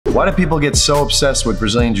Why do people get so obsessed with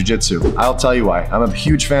Brazilian Jiu-Jitsu? I'll tell you why. I'm a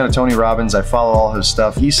huge fan of Tony Robbins. I follow all his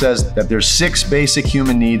stuff. He says that there's 6 basic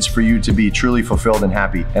human needs for you to be truly fulfilled and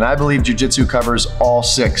happy. And I believe Jiu-Jitsu covers all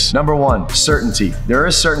 6. Number 1, certainty. There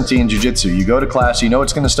is certainty in Jiu-Jitsu. You go to class, you know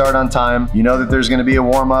it's gonna start on time, you know that there's gonna be a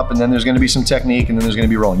warm-up, and then there's gonna be some technique, and then there's gonna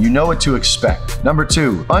be rolling. You know what to expect. Number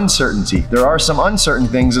 2, uncertainty. There are some uncertain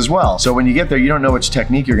things as well. So when you get there, you don't know which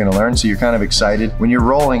technique you're gonna learn, so you're kind of excited. When you're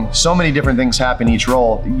rolling, so many different things happen each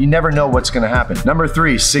roll, you never know what's gonna happen. Number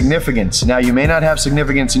 3, significance. Now, you may not have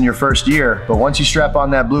significance in your first year, but once you strap on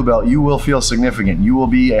that blue belt, you will feel significant. You will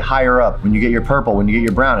be a higher up. When you get your purple, when you get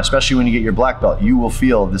your brown, especially when you get your black belt, you will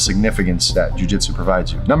feel the significance that Jiu-Jitsu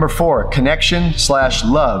provides you. Number 4,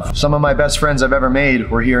 connection/love. Some of my best friends I've ever made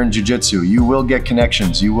were here in Jiu-Jitsu. You will get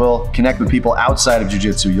connections. You will connect with people outside of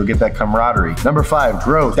Jiu-Jitsu. You'll get that camaraderie. Number 5,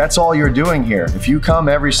 growth. That's all you're doing here. If you come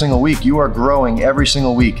every single week, you are growing every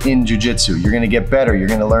single week in Jiu-Jitsu. You're gonna get better. You're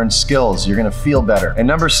gonna learn skills. You're gonna feel better. And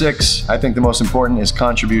number 6, I think the most important is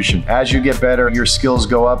contribution. As you get better, your skills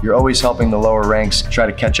go up. You're always helping the lower ranks try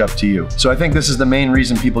to catch up to you. So I think this is the main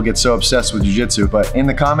reason people get so obsessed with Jiu-Jitsu. But in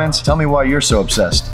the comments, tell me why you're so obsessed.